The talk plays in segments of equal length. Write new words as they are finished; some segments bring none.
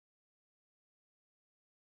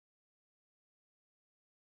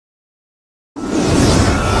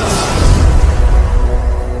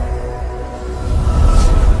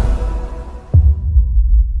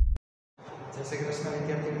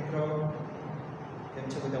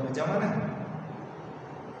બધા મજામાં ને?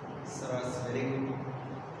 સરસ, વેરી ગુડ.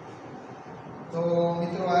 તો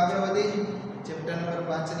મિત્રો આગળ વધી ચેપ્ટર નંબર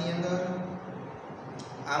 5 ની અંદર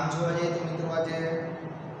આમ જોવા જઈએ તો મિત્રો આજે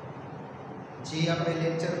જે આપણે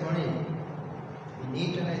લેક્ચર ભણી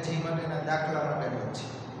નીટ અને જે માટેના દાખલા માટેનો છે.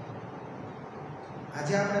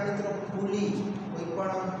 આજે આપણે મિત્રો પુલી કોઈ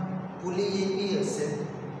પણ પુલી એવી હશે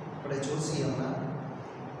આપણે જોશી હમણાં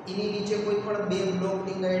એની નીચે કોઈ પણ બે બ્લોક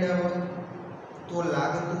ટીંગાડ્યા હોય તો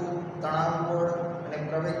લાગતું તણાવ બળ અને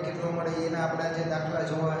પ્રવેગ કેટલો મળે એના આપણા જે દાખલા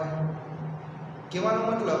જોવા. કહેવાનો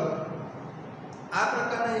મતલબ આ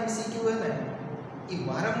પ્રકારના એમસીક્યુ હે ને એ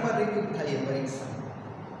વારંવાર રિપીટ થાય પરીક્ષા.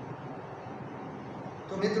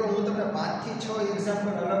 તો મિત્રો હું તમને 5 થી 6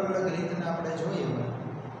 એક્ઝામ્પલ અલગ અલગ રીતના આપણે જોઈએ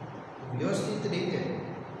વ્યવસ્થિત રીતે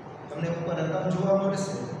તમને ઉપર રકમ જોવા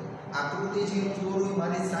મળશે. આકૃતિ જે હું દોરું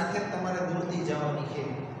મારી સાથે જ તમારે દોરતી જવાની છે.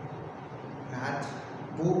 હાથ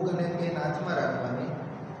બુક અને પેન હાથમાં રાખવાની,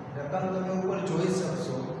 રકમ તમે ઉપર જોઈ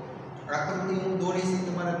શકશો. આકૃતિ હું દોરીશ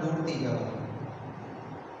તમારે દોરતી જવાની.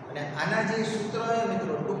 અને આના જે સૂત્ર છે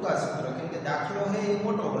મિત્રો ટૂંકા સૂત્ર, કેમ કે દાખલો છે એ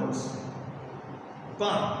મોટો બનશે,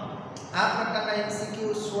 પણ આ પ્રકારના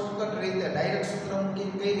એમસીક્યુ શોર્ટકટ રીતે ડાયરેક્ટ સૂત્ર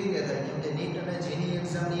મૂકીને કઈ રીતે થાય, કેમ કે નીટ અને જેની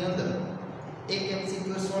એક્ઝામની અંદર એક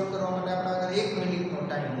એમસીક્યુ સોલ્વ કરવા માટે આપણા આગળ 1 મિનિટનો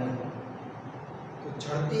ટાઈમ હોય. તો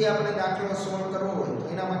ઝડપી આપણે દાખલો સોલ્વ કરવો હોય તો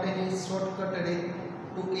એના માટેની શોર્ટકટ રીત,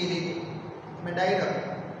 ટૂંકી રીત, તમે ડાયરેક્ટ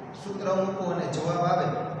સૂત્ર મૂકો અને જવાબ આવે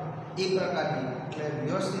એ પ્રકારની. એટલે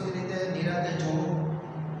વ્યવસ્થિત રીતે નિરાંતે જોવું.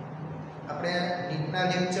 આપણે નીટના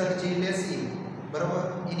લેક્ચર જે લેશી બરાબર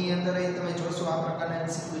એની અંદર તમે જોશો આ પ્રકારના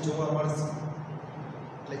એમસીક્યુ જોવા મળશે.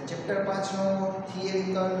 એટલે ચેપ્ટર 5 નો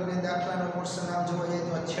થિયરિકલ અને દાખલાનો પોર્શન આમ જોવા જઈએ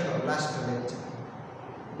તો છેલ્લો લાસ્ટ લેક્ચર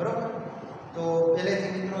બરાબર. તો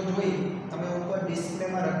પહેલેથી મિત્રો જોઈ તમે ઉપર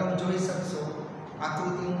ડિસ્પ્લેમાં રકમ જોઈ શકશો.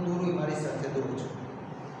 આકૃતિ હું દોરું મારી સાથે દોરું છું.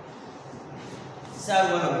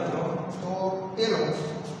 સારું હાલો મિત્રો. તો પેલો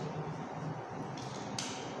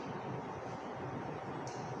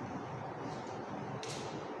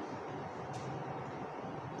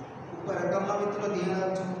ઉપર રકમમાં મિત્રો ધ્યાન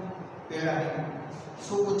આપજો. પહેલા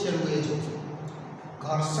શું પૂછેલું એ જો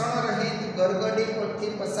ઘર્ષણ રહિત ગરગડી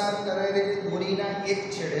પરથી પસાર કરેલી દોરીના એક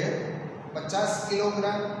છેડે 50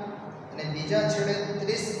 કિલોગ્રામ અને બીજા છેડે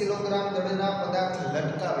 30 કિલોગ્રામ દળના પદાર્થ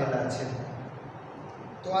લટકાવેલા છે.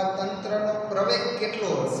 તો આ તંત્રનો પ્રવેગ કેટલો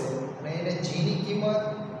હશે અને એને જીની કિંમત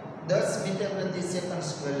 10 મીટર પ્રતિ સેકન્ડ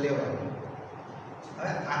સ્ક્વેર લેવાની.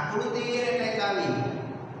 હવે આકૃતિ એને કંઈક આવી,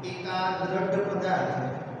 એક આ દ્રઢ પદાર્થ,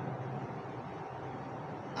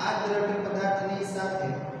 આ દ્રઢ પદાર્થની સાથે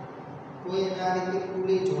કોઈ આ રીતે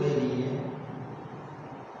પુલી જોડેલી છે.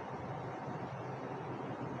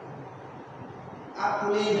 આ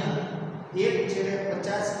પુલીના એક છેડે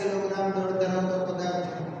 50 કિલોગ્રામ દળ ધરાવતો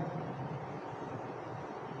પદાર્થ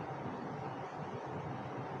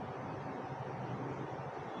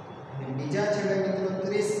અને બીજા છેડે મિત્રો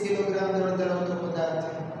 30 કિલોગ્રામ દળ ધરાવતો પદાર્થ.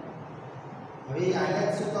 હવે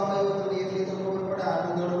આયા શું કામ આવ્યું તો એટલી તો ખબર પડે,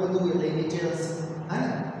 આનું દળ વધુ એટલે નીચે હશે. હા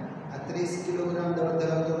ને, આ 30 કિલોગ્રામ દળ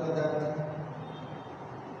ધરાવતો પદાર્થ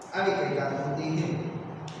આવી કઈ આકૃતિ છે.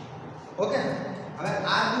 ઓકે, હવે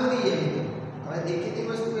આ દોરી એ મિત્રો હવે દેખીતી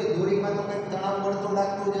વસ્તુ એ દોરીમાં તો કંઈક તણાવ બળ તો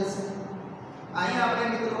લાગતું જ હશે. અહીંયા આપણે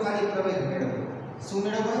મિત્રો ખાલી પ્રવેગ મેળવવો. શું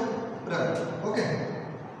મેળવવો? પ્રવેગ. ઓકે,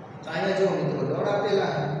 તો અહીંયા જો મિત્રો દળ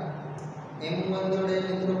આપેલા M1 દળ એ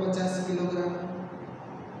મિત્રો 50 કિલોગ્રામ,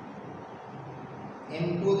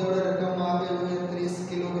 M2 દળ રકમમાં આપેલું છે 30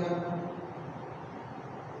 કિલોગ્રામ.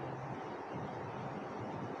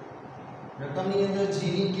 રકમની અંદર g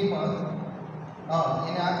ની કિંમત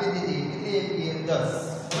એને આપી દીધી કેટલી આપી? 10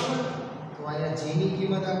 બરાબર. તો અહીંયા g ની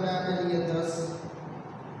કિંમત આપણે આપેલી છે 10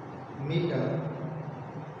 મીટર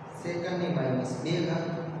સેકન્ડની -2 ઘાત.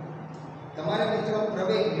 તમારે મિત્રો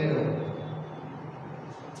પ્રવેગ મેળવો.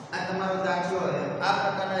 આ તમારો દાખલો છે. આ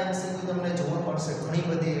પ્રકારના એમસીક્યુ તમને જોવા મળશે ઘણી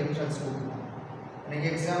બધી રેફરન્સ બુકમાં અને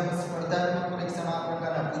એક્ઝામ સ્પર્ધાત્મક પરીક્ષામાં આ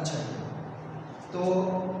પ્રકારના પૂછાય. તો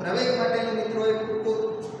પ્રવેગ માટેનું મિત્રો એક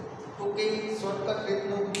ટૂંકી શોર્ટકટ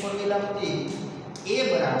રીતનું ફોર્મ્યુલા હતી. A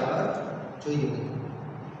બરાબર જોઈએ,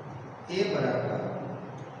 A બરાબર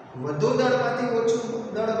વધુ દળમાંથી ઓછું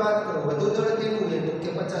દળ બાદ કરો. વધુ દળ કેટલું છે તો કે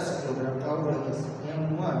 50 કિલોગ્રામ. તો આવું લખીશ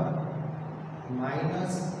M1 -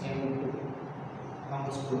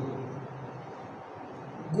 M2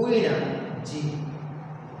 ગુણ્યા G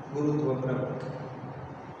ગુરુત્વ પ્રવેગ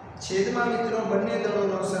છેદમાં મિત્રો બંને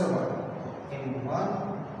દળોનો સરવાળો M1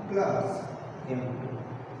 + M2.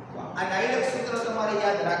 આ ડાયરેક્ટ સૂત્ર તમારે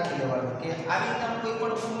યાદ રાખી લેવાનું કે આ રીતના કોઈ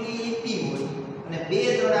પણ પુલી આપી હોય અને બે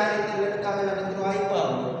દળ આ રીતે લટકાવેલા મિત્રો આપ્યા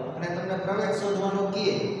હોય અને તમને પ્રવેગ શોધવાનો કહે.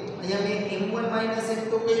 અહીંયા મેં M1 -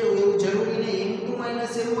 M2 કર્યું એવું જરૂરી નહીં, M2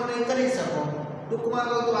 - M1 એ કરી શકો ટૂંકમાં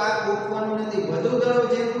કહું તો આ ગોખવાનું નથી, વધુ દળો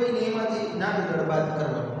જે હોય ને એમાંથી નાનું દળ બાદ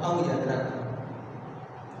કરવાનું, આવું યાદ રાખવાનું.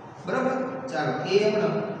 બરાબર. ચાલો એ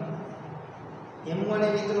હમણાં m1 એ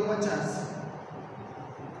મિત્રો 50,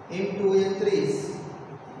 m2 એ 30,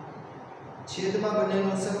 છેદમાં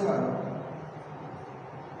બંનેનો સરવાળો,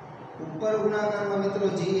 ઉપર ગુણાકારમાં મિત્રો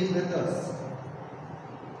g એટલે 10,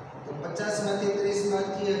 તો 50 માંથી 30 બાદ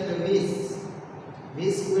થઈએ એટલે 20,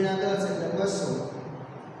 20 ગુણ્યા 10 એટલે 200,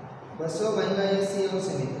 200 ભાગ્યા 80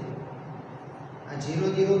 આવશે મિત્રો. આ 0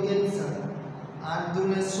 0 કેન્સલ, 8 દુ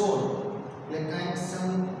ને 16 એટલે કાંઈક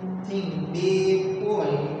સમથિંગ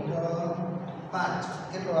 2.5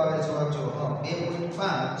 કેટલો આવે જવાબ જો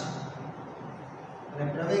 2.5 અને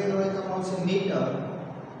પ્રવેગનો એકમ આવશે મીટર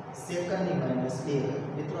સેકન્ડની માઈનસ 2.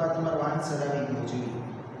 મિત્રો આ તમારો આન્સર આવી ગયો જોઈએ.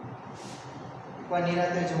 એકવાર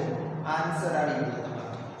નિરાતે જુઓ, આન્સર આવી ગયો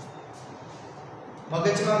તમારો,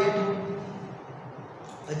 મગજમાં બેઠું.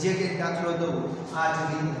 હજી એક દાખલો દઉં આ જ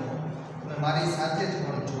રીતનો, તમે મારી સાથે જ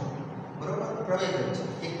ભણજો. બરોબર. પ્રવેગ છે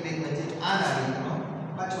એક રીત છે આના રીતનો,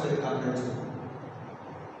 પાછો એક આપણે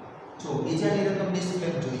જો બીજાની રકમ ડિસ્પ્લે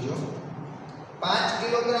જોઈજો. 5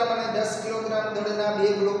 કિલોગ્રામ અને 10 કિલોગ્રામ દળના બે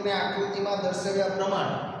બ્લોકને આકૃતિમાં દર્શાવ્યા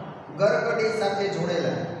પ્રમાણે ગરગડી સાથે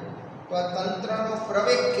જોડેલા, તો આ તંત્રનો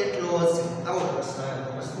પ્રવેગ કેટલો હશે? આવો પ્રશ્ન.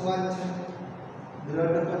 વસ્તુ વાત છે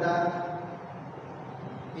દ્રઢ પદાર્થ,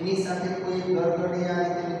 એની સાથે કોઈ ગરગડી આ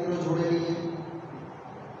રીતે મિત્રો જોડેલી છે.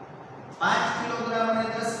 5 કિલોગ્રામ અને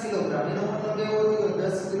 10 કિલોગ્રામ, એનો મતલબ એવો થયો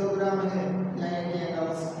 10 કિલોગ્રામ છે ત્યાં ક્યાંક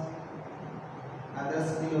આવશે આ 10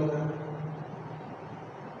 કિલોગ્રામ.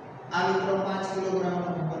 આ મિત્રો 5 કિલોગ્રામ નો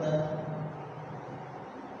પદાર્થ,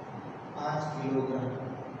 5 કિલોગ્રામ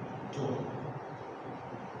જો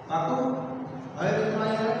પાકું. હવે મિત્રો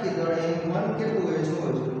અહીંયા લખી દો m1 કેટલું હોય જોવો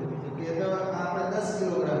છો કે તો આપણે 10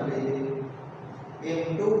 કિલોગ્રામ લઈ લઈએ.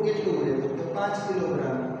 m2 કેટલું હોય તો કે 5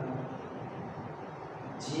 કિલોગ્રામ.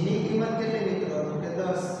 g ની કિંમત કેટલી મિત્રો તો કે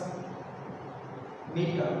 10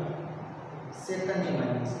 મીટર સેકન્ડની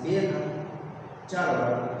માઈનસ 2. ચાલો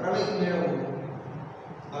પ્રવેગ મેળવો.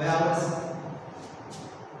 હવે આવશે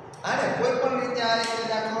આને કોઈ પણ રીતે આ રીતે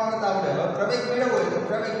દાખલો આવડે. હવે પ્રવેગ મેળવવો હોય તો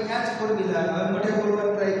પ્રવેગની આ જ ફોર્મ્યુલા હવે મોઢે બોલવા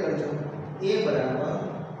ટ્રાય કરજો. a બરાબર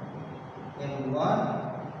m1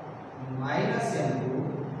 m2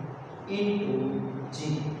 ઇન્ટુ g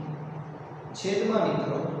છેદમાં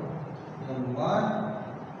મિત્રો m1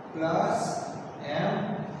 plus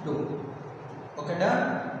m2. Okay done.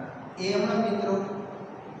 a હમણાં મિત્રો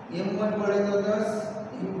m1 બોલે તો 10,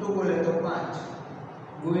 m2 બોલે તો 5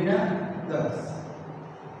 ગુણ્યા 10.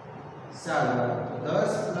 સારું,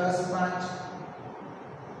 10 પ્લસ 5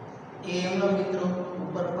 એ એમનો મિત્રો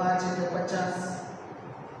ઉપર 5 એટલે 50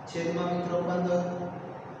 છેદમાં મિત્રો 15,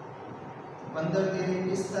 15 તેરી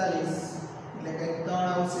 45 એટલે કંઈક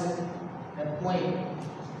 3 આવશે અને પોઈન્ટ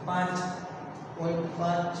 5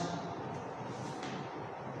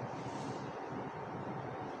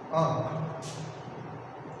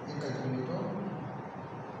 એક જ મિનિટ.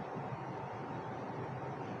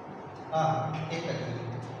 એક જ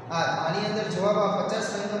મિનિટ. આની અંદર જવાબ આ 50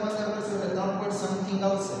 સંખ્યામાં કરશો એટલે 3 પોઈન્ટ સમથિંગ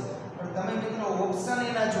આવશે. પણ તમે મિત્રો ઓપ્શન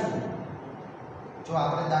એના જુઓ. જો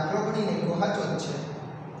આપણે દાખલો ગણી નાખ્યો સાચો જ છે,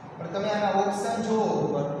 પણ તમે આના ઓપ્શન જુઓ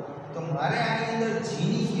ઉપર તો મારે આની અંદર g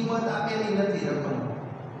ની કિંમત આપેલી નથી રકમ.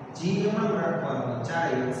 g એમનો રાખવાનો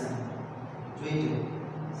ચારે ઓપ્શન જોઈજો.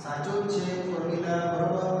 સાચો જ છે ફોર્મ્યુલા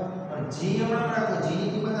બરોબર, પણ g એમનો રાખો. g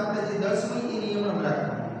ની કિંમત આપણે જે 10 મૂકી એની એમનો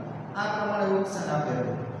રાખવાની. આ પ્રમાણે ઓપ્શન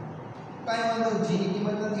આપેલો. કાઈ વાંધો, g ની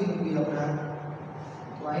કિંમત નથી મૂકી આપણે.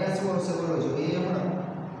 તો અહીંયા શું આવશે બોલો જો. એ હમણાં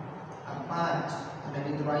આ 5 અને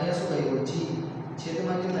મિત્રો અહીંયા શું આવ્યું g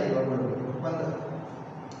છેદમાં કેટલા આવ્યા બોલો 15.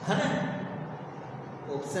 હા ને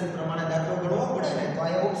ઓપ્શન પ્રમાણે દાખલો ગણવો પડે ને. તો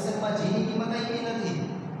અહીંયા ઓપ્શનમાં g ની કિંમત આપી નથી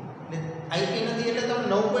એટલે તમે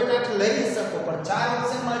 9.8 લઈ શકો, પણ ચાર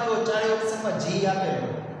ઓપ્શનમાં જો ચારે ઓપ્શનમાં g આપેલો.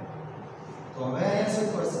 તો હવે અહીંયા શું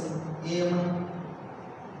કરશે એ હમણાં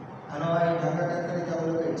આનો આ ભાગાકાર કરી તો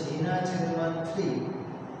બોલો કે g ના છેદમાં 3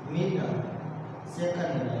 મીટર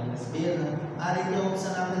સેકન્ડની માઈનસ 2. આ રીતે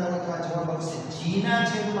ઓપ્શન આપેલા હોય તો આ જવાબ આવશે g ના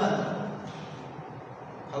છેદમાં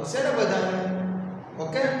આવશે ને બધાને.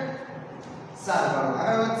 ઓકે સારું.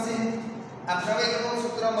 હવે વધશે આ પ્રવેગનું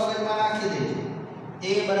સૂત્ર મગજમાં નાખી દેજો.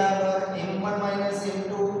 a બરાબર m1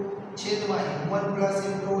 m2 છેદમાં m1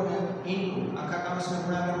 m2 અને ઇન્ટુ આખા કૌંસના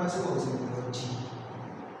ગુણાકારમાં શું આવશે g.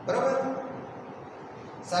 બરાબર.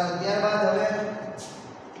 સારું. ત્યારબાદ હવે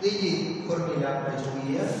ત્રીજી ફોર્મ્યુલા આપણે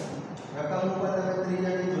જોઈએ. રકમ ઉપર તમે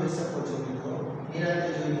ત્રીજાની જોઈ શકો છો મિત્રો, નિરાંતે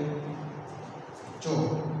જોઈએ. જો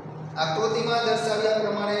આકૃતિમાં દર્શાવ્યા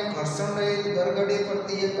પ્રમાણે ઘર્ષણ રહિત ગરગડે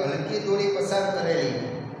પરથી એક હલકી દોરી પસાર કરેલી,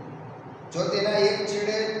 જો તેના એક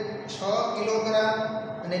છેડે 6 કિલોગ્રામ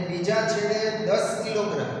અને બીજા છેડે 10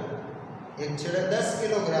 કિલોગ્રામ, એક છેડે 10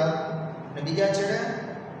 કિલોગ્રામ અને બીજા છેડે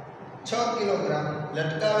 6 કિલોગ્રામ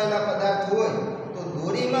લટકાવેલા પદાર્થ હોય તો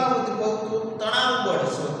દોરીમાં ઉદ્ભવતું તણાવ બળ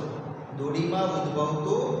શોધો. દોરીમાં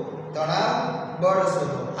ઉદ્ભવતું તણાવ બળ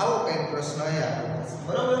શોધો. આવો કંઈક પ્રશ્ન અહીંયા આપેલો છે.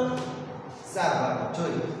 બરોબર? સારું,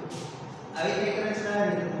 જોઈએ આવી કંઈક રચના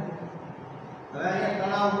આવી. હવે અહીંયા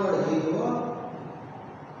તણાવ બળ જોયો.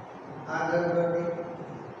 આગળ વધે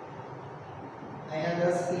અહીંયા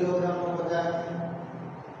 10 કિલોગ્રામનો પદાર્થ,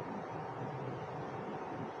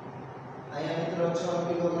 અહીંયા મિત્રો 6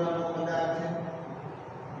 કિલોગ્રામનો પદાર્થ.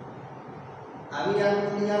 આવી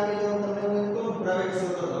આકૃતિ આપી દો તમને હું તો પ્રવેગ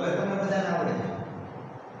શોધો. હવે તમને બધાને આવડે છે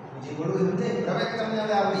જે બોલું એમ છે. પ્રવેગ તમને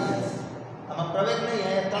હવે આવડી જશે. આમાં પ્રવેગ નહીં,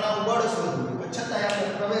 અહીંયા તણાવ બળ શોધવું. છતાં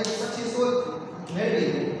આપણે પ્રવેગ પછી શોધ મેળવી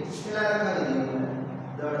લઈએ. પેલા લખાવી દઈએ.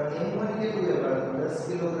 દળ m1 કેટલું છે બાળકો? 10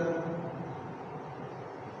 કિલોગ્રામ.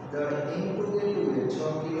 દળ m2 કેટલું છે?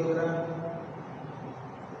 6 કિલોગ્રામ.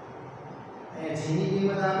 અહીંયા જેની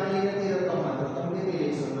કિંમત આપેલી નથી રકમમાં, તો તમે કેટલી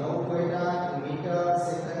લઈશો? 9.8 મીટર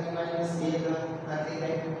સેકન્ડની માઈનસ 2 ઘન આટલી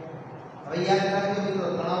કંઈક. હવે યાદ રાખજો મિત્રો,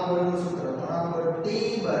 તણાવ બળનું સૂત્ર. તણાવ બળ T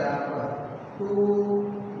બરાબર 2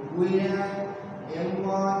 ગુણ્યા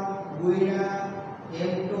m1 ગુણ્યા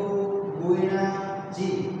m2 ગુણ્યા g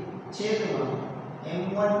છેદમાં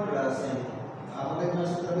m1 પ્લસ m. આ વખતનું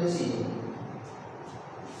સૂત્ર બેસી ગયું.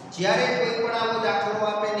 જ્યારે કોઈ પણ આવો દાખલો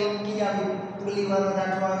આપે ને એમ કે આ પુલી વાળો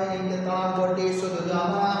દાખલો આવે ને એમ કે તણાવ બળ T શોધો, તો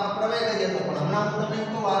આમાં પ્રવેગ જ હતો. પણ હમણાં હું તમને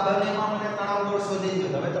કહું આ બંનેમાં મને તણાવ બળ શોધી દો.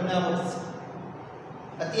 હવે તમને આવડશે.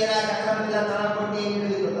 અત્યારે આ દાખલા પેલા તણાવ બળ T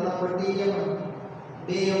મેળવી તો તણાવ બળ T કેમ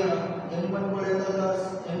 2 m1 બળ હતો 10,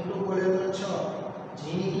 m2 બળ હતો 6, g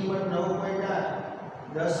ની કિંમત 9.8,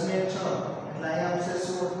 10 ને 6 એટલે અહીંયા આવશે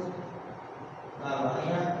 16.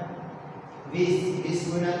 અહીંયા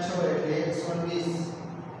 20 ગુણ્યા 6 એટલે 120.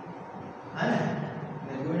 આને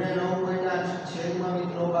ને ગુણ્યા 9.8 છેદમાં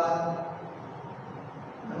મિત્રો 12.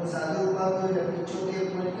 આનો સાદો ઉપાવ તો એટલે 75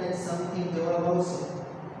 પોઈન્ટ કંઈ સમથિંગ જવાબ આવશે.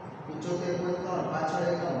 75.3 પાછળ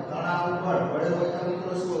એકમ તણાવ બળ બળ હોય તો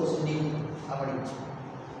મિત્રો શું આવશે? D. આપણી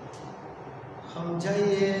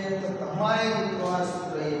સમજાઈએ તો તમારે મિત્રો આ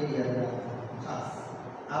સૂત્ર યાદ રાખવું ખાસ.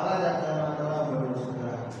 આવા દાખલામાં તણાવ બળનું સૂત્ર,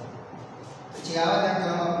 પછી આવા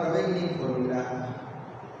દાખલામાં પ્રવેગની ફોર્મ્યુલા.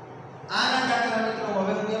 આના દાખલા મિત્રો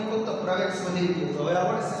હવે હું એમ કહું તો પ્રવેગ શોધી દીધો. હવે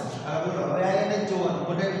આવડશે. આ બોલો હવે આ એને જોવાનું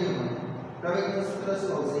મોઢે કેવું પ્રવેગનું સૂત્ર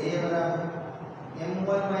શું આવશે? a બરાબર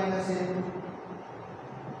m1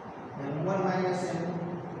 m2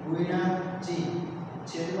 ગુણ્યા g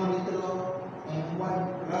છેદમાં મિત્રો m1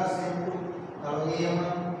 પ્લસ m2. ચાલો a1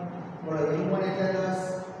 બોલો m1 એટલે 10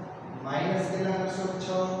 માઈનસ કેટલા કરશો?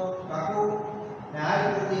 6 પાકું. ને આ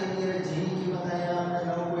રીતે અત્યારે g ની કિંમત અહીંયા આપણે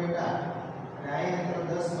 9.8 અને આ મિત્રો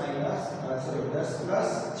 10 માઈનસ 10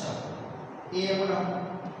 પ્લસ 6 a1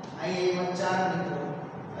 અહીંયા 4 મિત્રો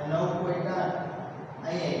 9.8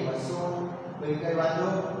 અહીંયા 16 કોઈ કઈ વાંધો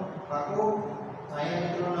પાકું. અહીંયા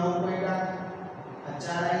મિત્રો 9.8 આ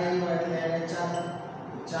 4 અહીંયા એટલે એને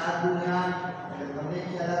 4 ગુણ્યા એટલે તમને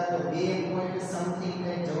ખ્યાલ આવે તો 2 પોઈન્ટ સમથિંગ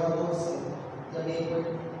કઈ જવાબ આવશે. તો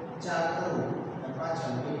 2.4 કરું અને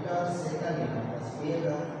પાછળ મીટર સેકન્ડની માઈનસ 2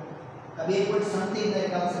 ઘન. આ 2 પોઈન્ટ સમથિંગ કઈ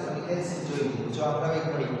આવશે તો એલસીએમ જોઈ લો. જો આ પ્રવેગ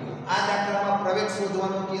મળી ગયો. આ દાખલામાં પ્રવેગ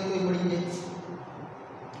શોધવાનો કે તોય મળી જાય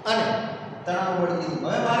અને તણાવ બળ દીધું.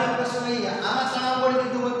 હવે મારે પ્રશ્ન એ આમાં તણાવ બળ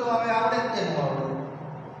દીધું હોય તો હવે આવડે જ કેમ આવડે?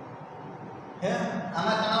 હે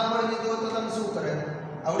આમાં તણાવ બળ દીધું હોય તો તમે શું કરે?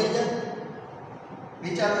 આવડી જાય?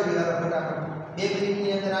 વિચારો વિચારો ફટાફટ. 2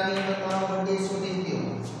 મિનિટની અંદર આની અંદર તણાવ બળ D શોધી દો.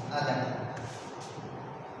 આ દાખલા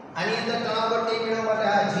આની અંદર તણાવ બળ D મેળવવા માટે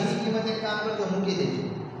આ g ની કિંમત એક કામ કરજો મૂકી દેજો.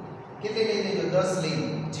 કેટલી લઈ લેજો? 10 લઈ લો.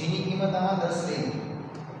 g ની કિંમત આમાં 10 લઈ લો.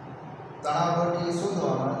 તણાવ બળ D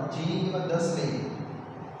શોધવામાં g ની કિંમત 10 લઈ લો.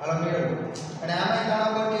 હાલો મેળવો. અને આમાં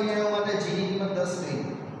તણાવ બળ D મેળવવા માટે g ની કિંમત 10 લઈ લો.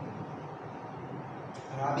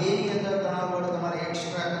 આ બે ની અંદર તણાવ બળ તમારે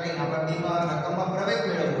એક્સ્ટ્રા કરીને આપણા બેમાં રકમમાં પ્રવેગ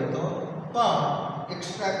મેળવવો તો પણ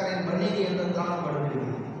એક્સ્ટ્રા કરીને બંનેની અંદર તણાવ બળ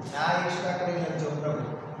મેળવી. આ એક્સ્ટ્રા કરીને જો પ્રવેગ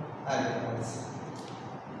આ રીતે મળશે.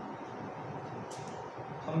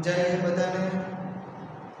 સમજાય છે બધાને?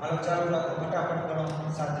 હાલો ચાલો રાખો ફટાફટ કરો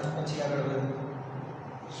સાથે પછી આગળ વધો.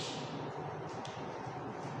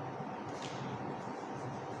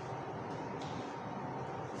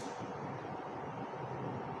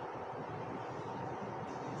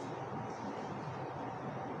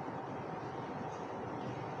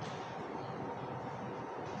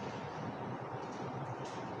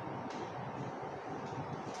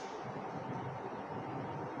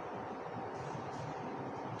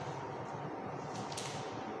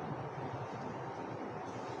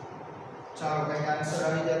 ચાલો કઈ આન્સર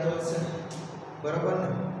આવી જતો હશે બરોબર ને?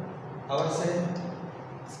 આવશે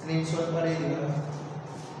સ્ક્રીનશોટ પાડી લો.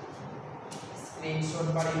 સ્ક્રીનશોટ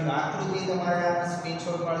પાડી લો. આકૃતિ તમારે આ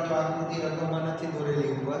સ્ક્રીનશોટ પાડજો. આકૃતિ રકમમાં નથી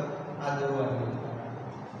દોરેલી ઉપર, આ દોરવાની.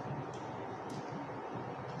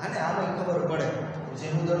 આને આમાં ખબર પડે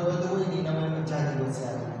જેનું દળ વધુ હોય ને એના માટે જાજી વધશે.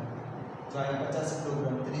 આગળ જો આ 50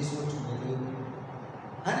 કિલોગ્રામ 30 ઓછું એટલે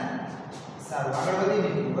હા ને. સારું, આગળ વધી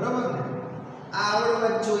નીકળ્યું બરાબર ને. આ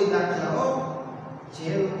આવડવા જોઈ દાખલા હો.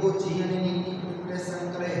 જે લોકો જી અને નીટની પ્રિપરેશન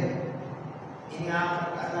કરે એને આ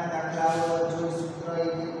પ્રકારના દાખલા આવડવા જોઈ. સૂત્ર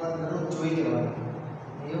એકવાર દરરોજ જોઈ લેવાનું.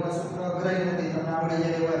 એવા સૂત્ર અઘરાઈ નથી, તમને આવડી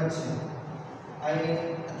જાય એવા જ છે. આ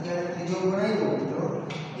અત્યારે ત્રીજો બનાવ્યો મિત્રો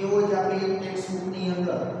એવો જ આપણી ટેક્સ્ટ બુકની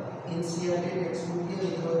અંદર એનસીઆરટી ટેક્સ્ટ બુક છે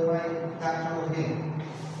મિત્રો, એમાં એક દાખલો છે.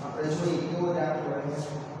 આપણે જોઈએ કેવો દાખલો છે.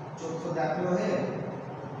 ચોથો દાખલો છે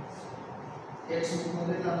ટેક્સ્ટ બુકમાં.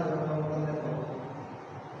 કેટલા નંબર તમને કહો.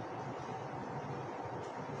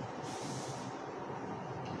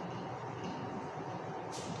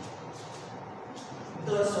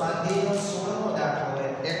 તો સ્વાધ્યાયનો 16મો દાખલો છે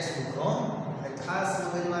ટેક્સ્ટ બુકનો. ખાસ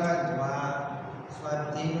મગજમાં રાખવા.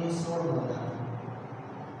 સ્વાધ્યાયનો 16મો દાખલો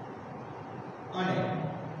અને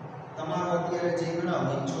તમારો અત્યારે જે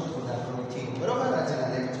ગણાવો એ ચોથો દાખલો છે બરોબર.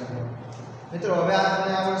 આજના લેક્ચરમાં મિત્રો હવે આ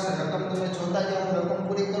તમને આવડશે. રકમ તમે જોતા જાઓ, રકમ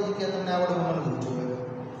પૂરી કરું ત્યાં તમને આવડવાનું જોઈએ.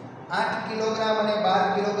 8 કિલોગ્રામ અને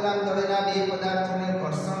 12 કિલોગ્રામ દળના બે પદાર્થોને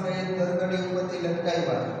ઘર્ષણ રહિત ગરગડી ઉપરથી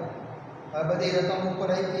લટકાવ્યા. આ બધી રકમ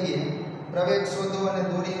ઉપર આપી છે. પ્રવેગ શોધો અને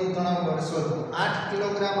દોરીનું તણાવ બળ શોધો. 8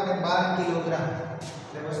 કિલોગ્રામ અને 12 કિલોગ્રામ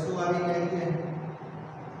એટલે વસ્તુ આવી ગઈ છે.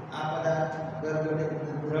 આ પદાર્થ ગરગડે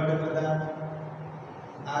દ્રઢ પદાર્થ,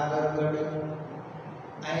 આ ગરગડે.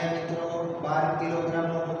 અહીંયા મિત્રો 12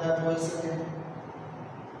 કિલોગ્રામનો પદાર્થ હોઈ શકે.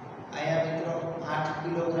 અહીંયા મિત્રો 8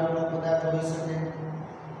 કિલોગ્રામનો પદાર્થ હોઈ શકે.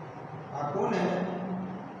 આ કોને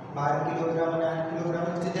 12 કિલોગ્રામ અને 8 કિલોગ્રામ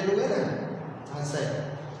જ કીધેલું છે ને. હા સાહેબ.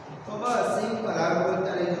 તો બસ સિમ્પલ. આગળ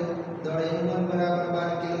વધતા રહેજો. દળ M1 બરાબર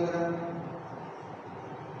 12 કિલોગ્રામ,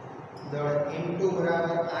 દળ M2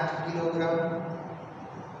 બરાબર 8 કિલોગ્રામ.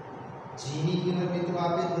 G ની કિંમત મિત્રો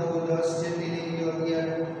આપી દો 10 જેટલી લઈ લો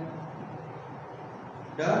અત્યારે.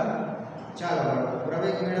 ડન. ચાલો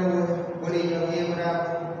પ્રવેગ મેળવવો બોલી લો. A બરાબર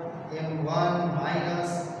M1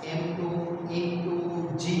 M2 into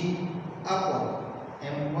G upon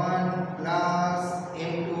M1 plus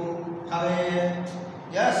M2. હવે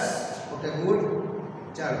યસ ઓકે ગુડ.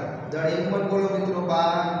 ચાલો દળ M1 બોલો મિત્રો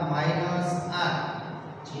 12 minus 8.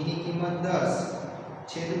 G ની કિંમત 10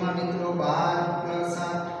 છેદમાં મિત્રો 12 plus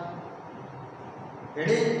 8.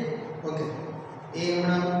 Ready okay. એ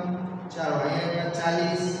હમણાં ચાલો અહીંયા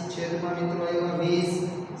 40 છેદમાં મિત્રો એમાં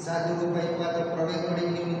 20 સાદું રૂપ આપ્યા તો પ્રવેગ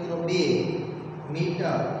મળી ગયો મિત્રો 2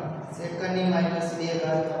 મીટર સેકન્ડની -2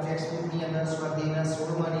 ઘાત. ટેક્સ્ટ બુકની અંદર સ્વાધ્યાયના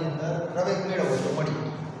 16માં ની અંદર પ્રવેગ મેળવો તો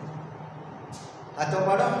મળી. આ તો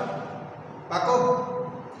પાડો પાકો.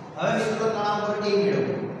 હવે મિત્રો તણાવ બળ T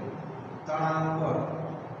મેળવો. તણાવ બળ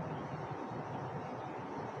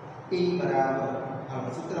T બરાબર હા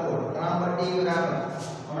સૂત્ર બોલો. તણાવ બળ T બરાબર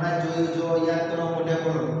હમણાં જોયું જો યાદ કરો મોઢે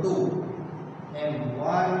બોલો 2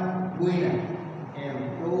 M1 ગુણ્યા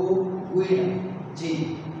M2 ગુણ્યા G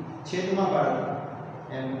છેદમાં બાળકો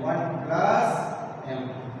M1 પ્લસ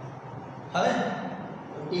M2. હવે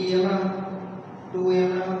T હમણાં 2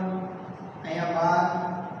 હમણાં અહીંયા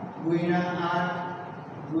 12 ગુણ્યા 8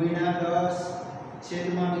 ગુણ્યા 10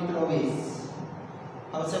 છેદમાં મિત્રો 20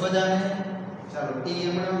 આવશે બધાને. ચાલો T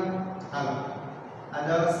હમણાં હાલો આ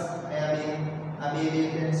 10 અહીંયા 2 આ 2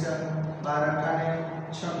 કેન્સલ 12 ને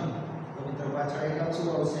 96. તો મિત્રો પાછળ એકમ શું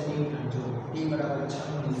આવશે ન્યૂટન. જો T બરાબર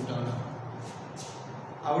 96 ન્યૂટન.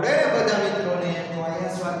 આવડે ને બધા મિત્રોને. તો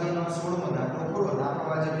અહીંયા સ્વાધ્યાયનો 16મો દાખલો પૂરો. આપણો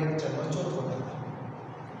આજે લેક્ચરનો ચોથો દાખલો.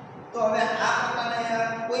 તો હવે આ પ્રકારના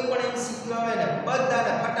કોઈ પણ MCQ આવે ને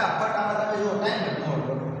બધાને ફટાફટ આમાં તમે જો ટાઈમ જ નોટ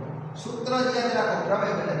કરો. સૂત્ર જ યાદ રાખો.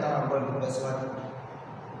 પ્રવેગ અને તણાવ બળ બસ વાત.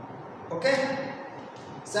 ઓકે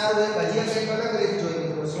સારું. એક હજી કંઈક અલગ રીત જોઈએ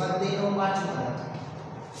મિત્રો. સ્વાધ્યાયનો 5મો દાખલો.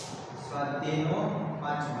 સ્વાધ્યાયનો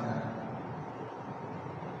 5મો દાખલો.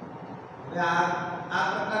 હવે આ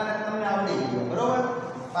પ્રકારના તમને આવડી ગયો બરોબર.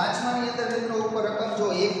 5માની અંદર મિત્રો ઉપર રકમ જો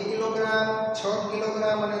 1 કિલોગ્રામ 6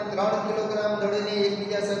 કિલોગ્રામ અને 3 કિલોગ્રામ દળને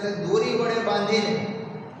એકબીજા સાથે દોરી વડે બાંધીને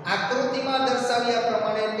આકૃતિમાં દર્શાવ્યા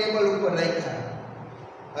પ્રમાણે ટેબલ ઉપર રાખ્યા.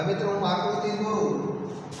 હવે મિત્રો હું આકૃતિ દોરું.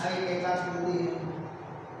 આ એક આકૃતિ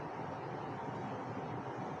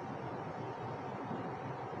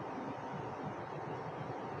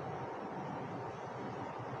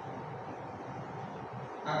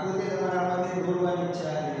તમારા માટે દોરવાની છે.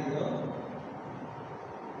 આ રીતે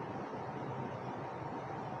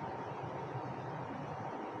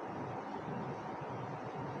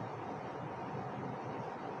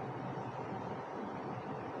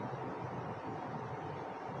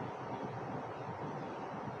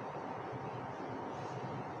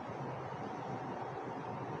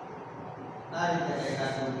આ રીતે એક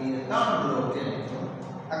આકૃતિ 3 બ્લોક છે.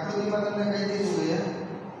 આકૃતિમાં તમને કહી દીધું છે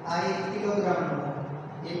આ 1 કિલોગ્રામ નો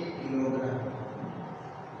 1 કિલોગ્રામ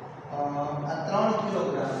આ 3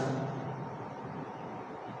 કિલોગ્રામ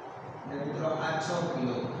ને મિત્રો આ 6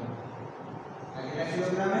 કિલોગ્રામ. આ કેટલા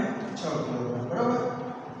કિલોગ્રામ હે? 6 કિલોગ્રામ. બરોબર.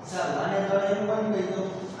 ચાલો આને દળ m1 કહી દો,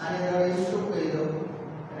 આને દળ m2 કહી દો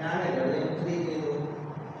અને આને દળ m3 કહી દો.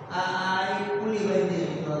 આ એક પુલી બાંધી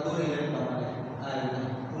મિત્રો દોરી લટકા માટે આ રીતે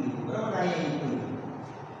પુલી. બરોબર. આ એક પુલી.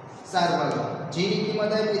 સારું હાલો. g ની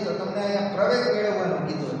કિંમત આપી તો તમને અહીંયા પ્રવેગ મેળવવાનું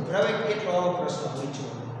કીધું. પ્રવેગ કેટલો આવો પ્રશ્ન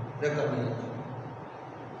પૂછ્યો રકમની અંદર.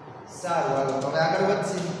 સારું હાલો. હવે આગળ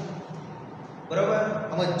વધશે. બરોબર.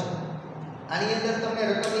 સમજો. આની અંદર તમને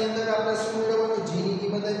રકમની અંદર આપણે શું મેળવવાનું? g ની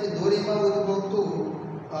કિંમત આપી દોરીમાં ઉદ્ભવતું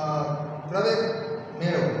પ્રવેગ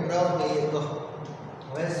મેળવો. પ્રવેગ.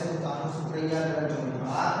 હવે શું આનું સૂત્ર યાદ રાખજો.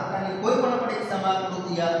 આ પ્રકારની કોઈ પણ પરીક્ષામાં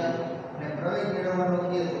આકૃતિ આપે અને પ્રવેગ મેળવવાનો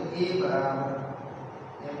કહે તો a બરાબર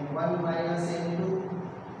m1 m2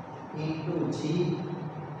 into g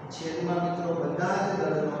છેદમાં મિત્રો બધા જ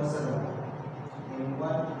દળનો સરવાળો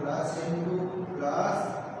m1 m2 m3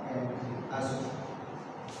 આ શું.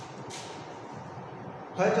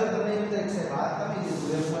 હવે જો તમે એમ થાય કે વાત તમે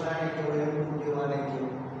કીધું m1 આને કેવો m2 કેવાને કેવો,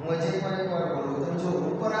 હું હજી એકવાર બોલું તો જો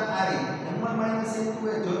ઉપર આ રીતે m1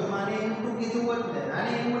 m2 એ જો તમારે m2 કીધું હોત ને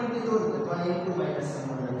આને m1 કીધું હોત તો આ m2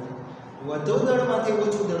 m1 લખો. વધુ દળમાંથી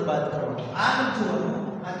ઓછું દળ બાદ કરવાનું. આ નથી જોવાનું.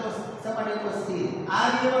 આ તો સપાટી પર સ્થિર. આ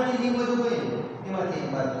બેમાંથી જે બધું હોય એમાંથી એક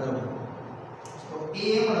બાદ કરવાનું. તો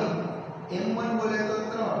m1 બોલે તો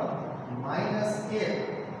 3 -1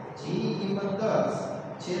 g ની કિંમત 10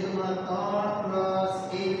 છેદમાં 3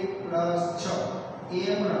 + 1 +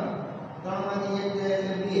 6 m 3 માંથી 1 જાય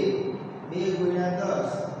એટલે 2 2 × 10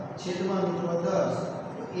 છેદમાં મિત્રો 10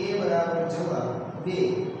 તો a બરાબર જવાબ 2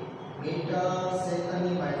 મીટર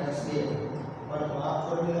સેકન્ડની -2. પણ આ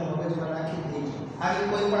ફોર્મ્યુલા મગજમાં નાખી દેજો. આવી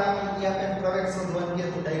કોઈ પણ આકૃતિ આપે પ્રવેગ શોધવાનું કે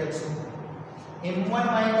તો ડાયરેક્ટ શું m1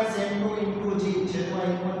 m2 * g છેદમાં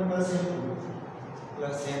m1 + m2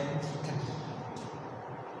 + m.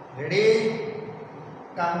 રેડી?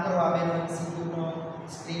 કામ કરો. આ બેનો MCQ નો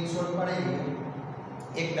સ્ક્રીનશોટ પાડી લો.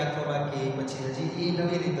 એક દાખલો બાકી પછી હજી એ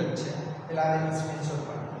નવી રીત જ છે. પેલા આ બેનો સ્ક્રીનશોટ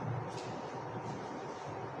પાડો.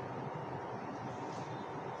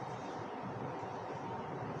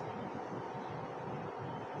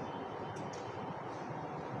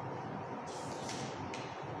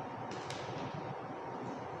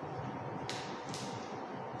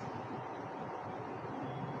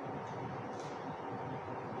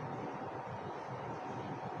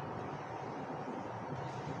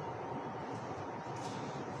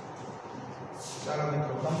 ચાલો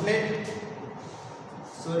મિત્રો કમ્પ્લીટ.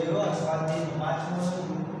 સોરી હો સ્વાધ્યાયનો પાંચમો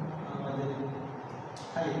આમાં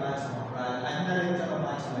ખાલી પાંચમો આજના લેક્ચરમાં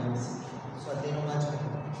પાંચમો સ્વાધ્યાયનો પાંચમો.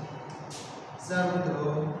 સારું મિત્રો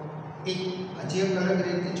એક હજી એક અલગ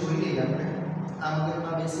રીતે જોઈ લઈએ આપણે. આ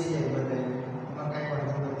મગજમાં બેસી જાય બધાય એમાં કાંઈ પણ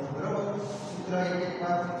ખબર નથી. બરોબર. સૂત્ર એક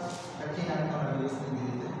વાર લખી નાખવાનું વ્યવસ્થિત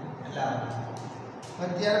રીતે. એટલે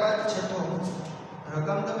ત્યારબાદ છઠ્ઠો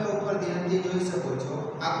રકમ તમે ઉપર ધ્યાનથી જોઈ શકો છો.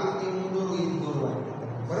 આકૃતિ હું દોરું એ દોરવાની.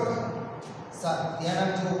 બરોબર. ધ્યાન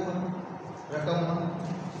આપજો ઉપર રકમમાં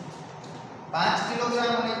 5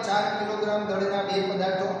 કિલોગ્રામ અને 4 કિલોગ્રામ દળના બે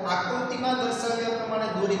પદાર્થો આકૃતિમાં દર્શાવ્યા પ્રમાણે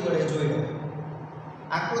દોરી વડે જોઈ લો.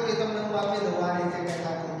 આકૃતિ તમને હું આપી દઉં. આ રીતે કંઈક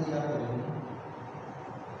આકૃતિ આપી દઉં.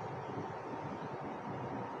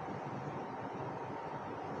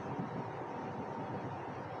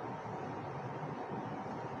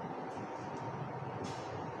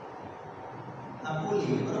 આ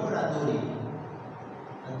પુલી. બરોબર.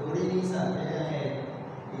 આ દોરીની સાથે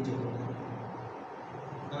બીજો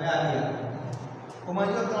હવે આવ્યા ઓમાં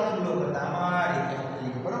જો 3 બ્લોક હતા. આમાં આ રીતે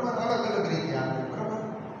આપેલી. બરોબર. અલગ અલગ રીતે આપેલી. બરોબર.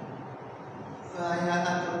 અહીંયા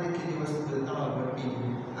આ તો દેખીતી વસ્તુ 3 ભટ્ટી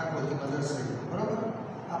આકૃતિમાં દર્શાવી. બરોબર.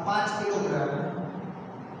 આ 5 કિલોગ્રામ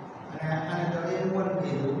અને આને દળ m1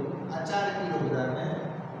 કીધું. આ 4 કિલોગ્રામ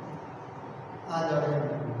આ દળ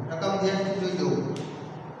રકમ ધ્યાનથી જોઈ દો.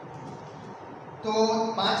 તો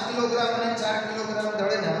 5 કિલોગ્રામ અને 4 કિલોગ્રામ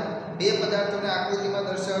દળના બે પદાર્થોને આકૃતિમાં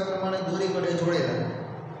દર્શાવ્યા પ્રમાણે દોરી વડે જોડેલા.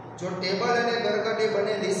 જો ટેબલ અને ગરગડી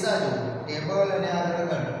બંને લીસા જો ટેબલ અને આ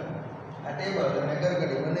ગરગડી આ ટેબલ અને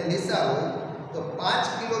ગરગડી બંને લીસા હોય તો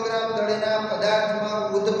 5 કિલોગ્રામ દળના પદાર્થમાં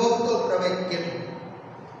ઉદ્ભવતો પ્રવેગ કેટલો?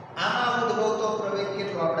 આમાં ઉદ્ભવતો પ્રવેગ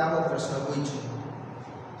કેટલો? આપણે આવો પ્રશ્ન પૂછ્યો.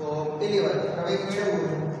 તો પહેલી વાત પ્રવેગ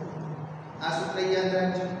મેળવવો. આ સૂત્ર યાદ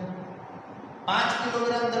રાખજો. 5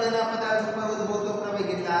 કિલોગ્રામ દળના પદાર્થમાં ઉદ્ભવતો પ્રવેગ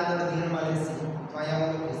એટલે આ દળ ધ્યાનમાં લેશે. તો અહીંયા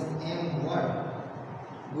હું લખીશ m1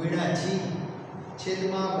 * g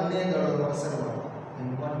છેદમાં બંને દળોનો સરવાળો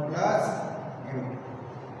m1 + m2.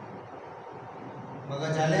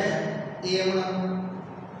 મગજ હાલે? એ હમણાં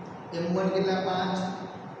m1 કેટલા 5,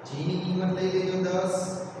 g ની કિંમત લઈ લેજો 10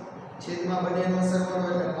 છેદમાં બંનેનો સરવાળો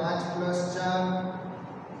એટલે 5 + 4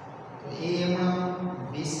 તો એ હમણાં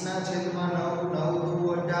 20 ના છેદમાં 9 9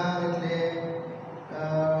 દુ 18 એટલે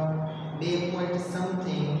 2 પોઈન્ટ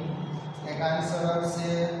સમથિંગ એક આન્સર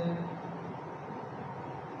આવશે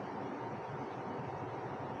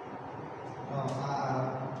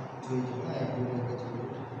જોઈજો આ ભૂલ કે જોઈજો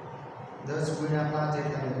 10 × 5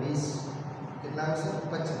 એટલે 20 કેટલા આવશે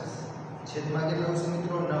 50 છેદમાં કેટલા આવશે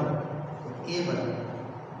મિત્રો 9 તો a બરાબર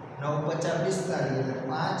 9 × 50 = 45 એટલે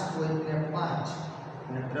 5.5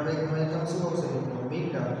 અને પ્રવેગનો એકમ શું આવશે મિત્રો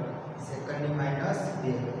મીટર સેકન્ડની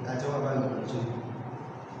 -2 આ જવાબ આવી ગયો છે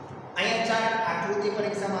અહીંયા ચાર્ટ આકૃતિ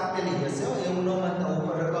પરીક્ષામાં આપેલી હશે એવું ન માનતા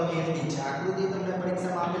ઉપર રકમ એટલી છે આકૃતિ તમને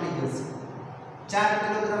પરીક્ષામાં આપેલી હશે 4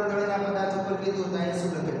 કિલોગ્રામ દળના પદાર્થ ઉપર કીધું તો અહીં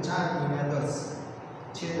શું લખે 4 × 10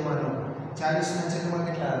 છેદમાં 9 40 ના છેદમાં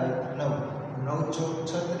કેટલા આવે 9 9 ×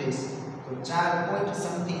 36 તો 4 પોઈન્ટ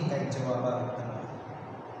સમથિંગ થાય જવાબ આવે તમારો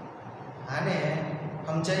આને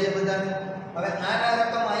સમજાય બધાને હવે આના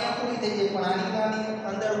રકમ અહીંયા પૂરી થઈ જાય પણ આની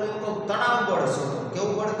અંદર હું તો તણાવ બળ શોધો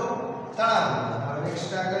કેવું બળ તો તણાવ હવે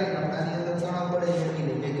એક્સ્ટ્રા કરીને આપણે આની અંદર તણાવ બળ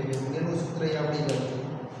મેળવી લઈએ કે એનું સૂત્ર આવડી ગયું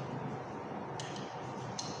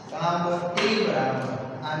તણાવ બળ T બરાબર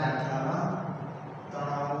આ દાખલામાં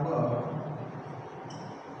તણાવ બળ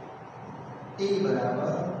T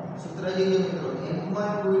બરાબર સૂત્ર જોજો મિત્રો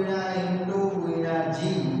m1 × g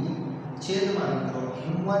છેદમાં મિત્રો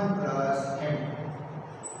m1 + m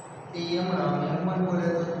T m1 બોલે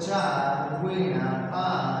તો 4 ×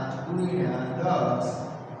 5 × 10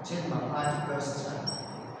 છેદમાં 5 +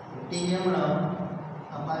 4 T આ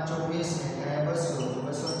 5 × 20 ને એટલે 200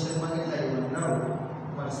 200 છેદમાં કેટલા આવ્યું 9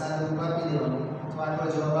 પણ સાદું આપી દેવાનું તો આટલો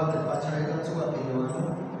જવાબ આપણે પાછળ એકમ શું આપી દેવાનું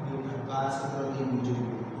ન્યૂટન તો આ સૂત્રથી બીજું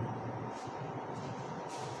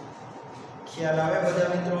ખ્યાલ આવે બધા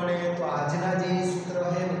મિત્રોને તો આજના જે સૂત્ર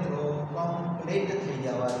છે મિત્રો કમ્પ્લીટ થઈ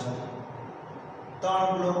જવા છે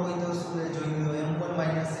 3 બ્લોક હોય તો શું જોઈ લો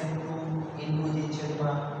m1 - m2 × g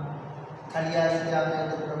છેદમાં ખાલી આ રીતે આપણે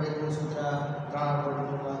તો પ્રવેગનું સૂત્ર ત્રણ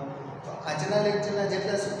વર્ગમાં તો આજના લેક્ચરના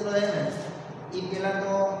જેટલા સૂત્રો છે ને એ પહેલા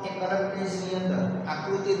તો એક અલગ પેજની અંદર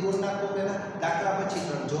આકૃતિ દોર નાખો પહેલા દાખલા પછી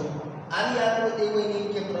કરજો આવી આકૃતિ હોય ને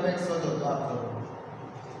કે પ્રવેગ શોધો તો આ કરો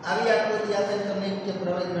આવી આકૃતિ આપે તમને કે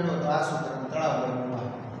પ્રવેગ મેળવો તો આ સૂત્ર તળાવ વર્ગમાં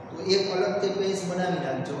તો એક અલગથી પેજ બનાવી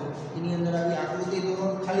નાખજો એની અંદર આવી આકૃતિ દોરો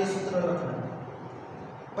ખાલી સૂત્ર લખો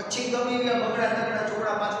પછી ગમે એવા બગડા તગડા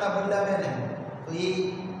ચોકડા પાછલા બદલાવે ને તો એ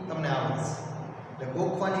તમને આવડશે એટલે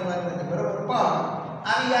ગોખવાની વાત નથી બરાબર પણ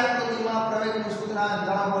આવી આકૃતિમાં પ્રવેગનું સૂત્ર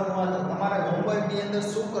તળાવવાનું તો તમારે હોમવર્કની અંદર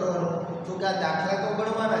શું કરવાનું તો કે આ દાખલા તો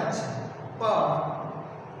ગણવાના જ છે પણ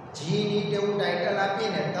જી નીટ એવું ટાઇટલ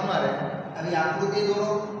આપીને તમારે આવી આકૃતિ દોરો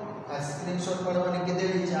આ સ્ક્રીનશોટ પાડવાની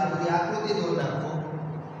કીધેલી છે આ બધી આકૃતિ દોર નાખો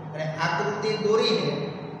અને આકૃતિ દોરીને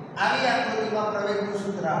આવી આકૃતિમાં પ્રવેગનું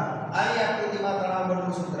સૂત્ર આવી આકૃતિમાં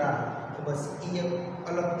તણાવબળનું સૂત્ર તો બસ એ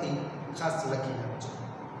અલગથી ખાસ લખી નાખજો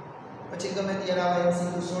પછી ગમે ત્યારે આવા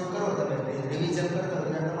એમસીક્યુ સોલ્વ કરો તમે રિવિઝન કરતો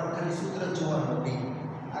એટલે તમારે ખાલી સૂત્ર જોવાનું નહીં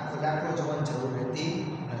આખો દાખલો જોવાની જરૂર રહેતી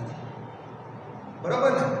નથી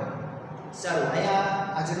બરોબર ને સારું અહીંયા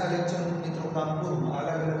આજના લેક્ચર મિત્રો કામ પૂરું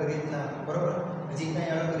અલગ અલગ રીતના બરોબર હજી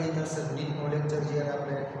કંઈ અલગ રીત હશે નીટનો લેક્ચર જ્યારે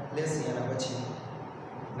આપણે લેશી એના પછી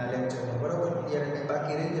ના લેક્ચરમાં બરોબર ત્યારે કંઈ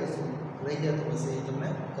બાકી રહી જશે રહી જતું હશે એ તમને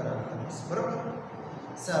કરાવી દઈશ બરોબર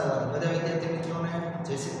સારું બધા વિદ્યાર્થી મિત્રોને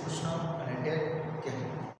જય શ્રી કૃષ્ણ